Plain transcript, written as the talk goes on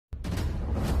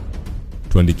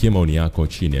Tuandikie maoni yako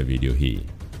chini ya video hii.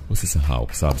 Usisahau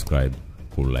kusubscribe,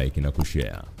 kulike na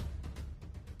kushare.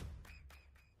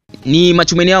 Ni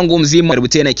matumaini yangu mzima, karibu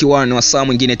tena ikiwa ni wasaa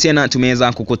mwingine tena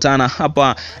tumeweza kukutana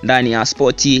hapa ndani ya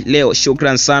Sporti leo.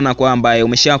 Shukran sana kwa ambaye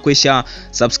umeshakwisha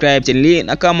subscribe channel hii,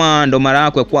 na kama ndo mara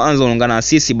yako ya kwanza unaungana na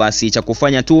sisi, basi cha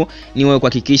kufanya tu ni wewe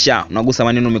kuhakikisha unagusa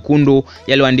maneno mekundu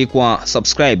yaliyoandikwa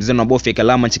subscribe, zeno bofya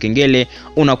alama ya kengele,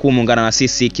 unakuwa umeungana na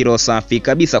sisi kiro safi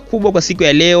kabisa. Kubwa kwa siku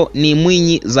ya leo ni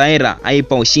Mwinyi Zahera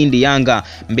aipa ushindi Yanga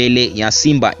mbele ya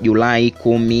Simba Julai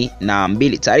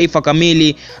 12. Taarifa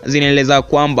kamili zinaeleza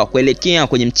kwamba kuelekea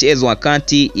kwenye mchezo wa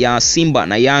kati ya Simba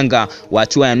na Yanga wa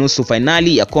hatua ya nusu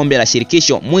finali ya kombe la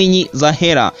shirikisho, Mwinyi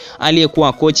Zahera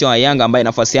aliyekuwa kocha wa Yanga ambaye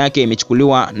nafasi yake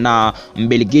imechukuliwa na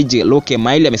Mbelgiji Luc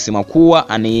Eymael amesema kuwa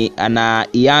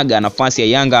anaiaga nafasi ya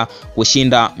Yanga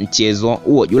kushinda mchezo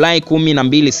huo. Julai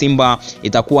 12 Simba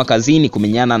itakuwa kazini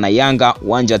kumenyana na Yanga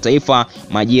uwanja wa Taifa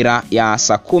majira ya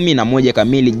saa 11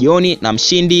 kamili jioni, na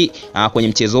mshindi kwenye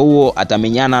mchezo huo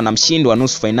atamenyana na mshindi wa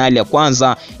nusu finali ya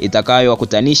kwanza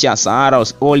itakayowakutanisha Sahara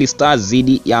All Stars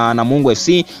zidi ya Namungo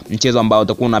FC, mchezo ambao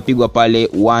utakuwa unapigwa pale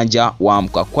uwanja wa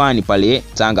Mkwakwani pale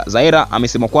Tanga. Zahera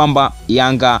amesema kwamba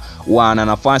Yanga wana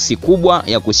nafasi kubwa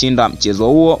ya kushinda mchezo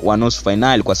huo wa nusu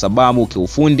finali kwa sababu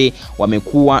kiufundi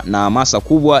wamekuwa na hamasa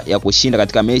kubwa ya kushinda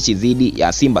katika mechi dhidi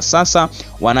ya Simba. Sasa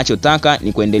wanachotaka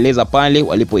ni kuendeleza pale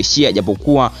walipoishia,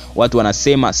 japokuwa watu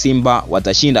wanasema Simba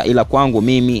watashinda, ila kwangu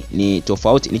mimi ni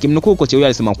tofauti. Nikimnukuu kocha huyo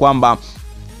alisema kwamba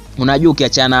unajua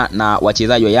ukiachana na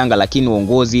wachezaji wa Yanga, lakini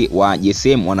uongozi wa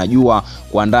JSM wanajua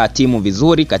kuandaa timu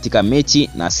vizuri katika mechi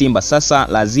na Simba. Sasa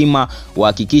lazima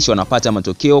wahakikishe wanapata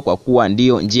matokeo kwa kuwa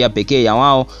ndio njia pekee ya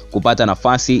wao kupata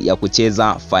nafasi ya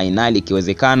kucheza finali,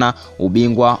 ikiwezekana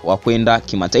ubingwa wa kwenda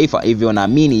kimataifa. Hivyo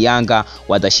naamini Yanga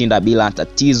watashinda bila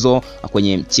tatizo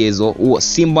kwenye mchezo huo.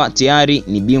 Simba tayari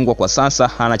ni bingwa kwa sasa,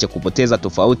 hana cha kupoteza,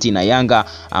 tofauti na Yanga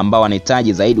ambao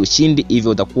wanahitaji zaidi ushindi.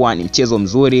 Hivyo utakuwa ni mchezo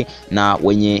mzuri na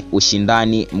wenye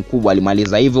ushindani mkubwa.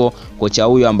 Alimaliza hivyo kocha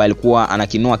huyo ambaye alikuwa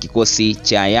anakinua kikosi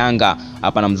cha Yanga.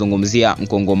 Hapa namzungumzia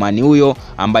mkongomani huyo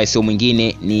ambaye sio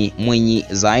mwingine ni Mwinyi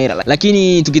Zahera.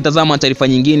 Lakini tukitazama taarifa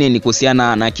nyingine ni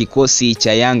kuhusiana na kikosi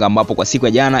cha Yanga ambapo kwa siku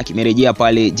ya jana kimerejea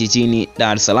pale jijini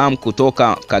Dar es Salaam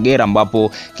kutoka Kagera,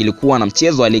 ambapo kilikuwa na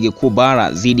mchezo wa ligi kuu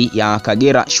bara dhidi ya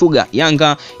Kagera Sugar.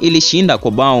 Yanga ilishinda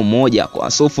kwa bao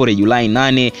 1-0 Julai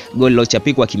 8, goli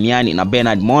lilochapikwa kimiani na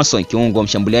Bernard Morrison, kiungo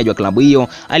mshambuliaji wa klabu hiyo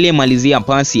aliyemalizia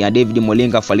pasi ya David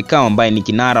Molenga Falcao ambaye ni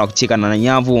kinara wa kucheka na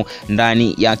nyavu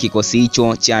ndani ya kikosi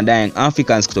hicho cha Young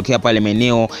Africans kutokea pale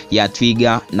maeneo ya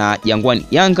Twiga na Jangwani.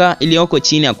 Yanga iliyoko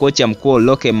chini ya kocha mkuu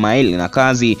Luc Eymael na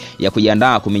kazi ya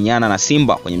kujiandaa kumenyana na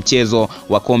Simba kwenye mchezo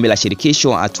wa kombe la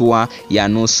shirikisho hatua ya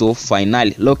nusu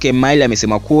finali. Luc Eymael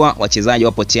amesema kuwa wachezaji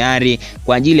wapo tayari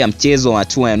kwa ajili ya mchezo wa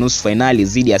hatua ya nusu finali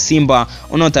dhidi ya Simba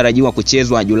unaotarajiwa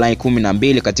kuchezwa Julai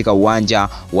 12 katika uwanja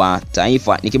wa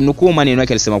Taifa. Nikimnukuu maneno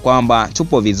yake alisema kwamba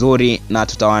tupo vizuri na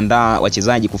tutawaandaa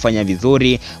wachezaji kufanya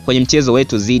vizuri kwenye mchezo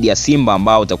wetu dhidi ya Simba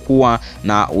ambao utakuwa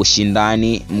na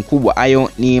ushindani mkubwa. Hayo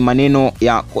ni maneno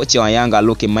ya kocha wa Yanga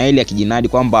Luc Eymael akijinadi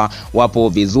kwamba wapo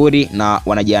vizuri na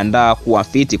wanajiandaa kuwa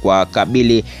fiti kwa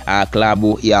kabili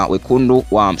klabu ya wekundu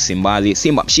wa Msimbazi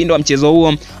Simba. Mshindi wa mchezo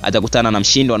huo atakutana na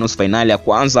mshindi wa nusu finali ya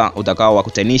kwanza utakao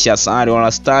wakutanisha Sahara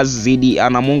All Stars dhidi ya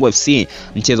Namungo FC,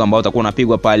 mchezo ambao utakuwa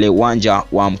unapigwa pale uwanja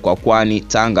wa Mkwakwani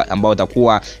Tanga, ambao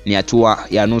utakuwa ni hatua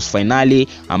ya nusu finali,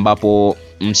 ambapo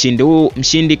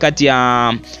mshindi kati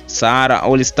ya Sahara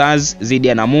All Stars dhidi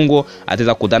ya Namungo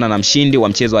ataweza kukutana na mshindi wa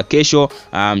mchezo wa kesho,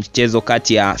 mchezo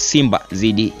kati ya Simba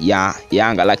dhidi ya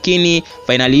Yanga. Lakini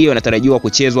finali hiyo inatarajiwa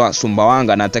kuchezwa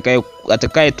Sumbawanga, na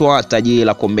atakayetoa taji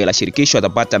la kombe la shirikisho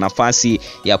atapata nafasi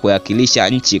ya kuwakilisha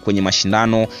nchi kwenye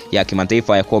mashindano ya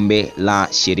kimataifa ya kombe la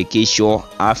shirikisho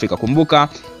Afrika. Kumbuka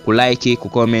kulike,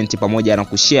 kucomment pamoja na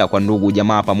kushare kwa ndugu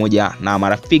jamaa pamoja na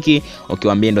marafiki,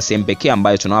 ukiwaambia ndo sehemu pekee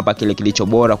ambayo tunawapa kile kilicho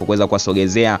bora kwa kuweza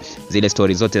kuwasogezea zile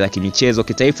stories zote za kimichezo,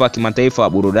 kitaifa, kimataifa,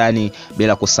 burudani,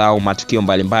 bila kusahau matukio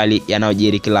mbalimbali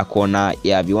yanayojiri kila kona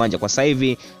ya viwanja. Kwa sasa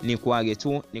hivi ni kuage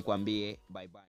tu, nikwambie bye bye.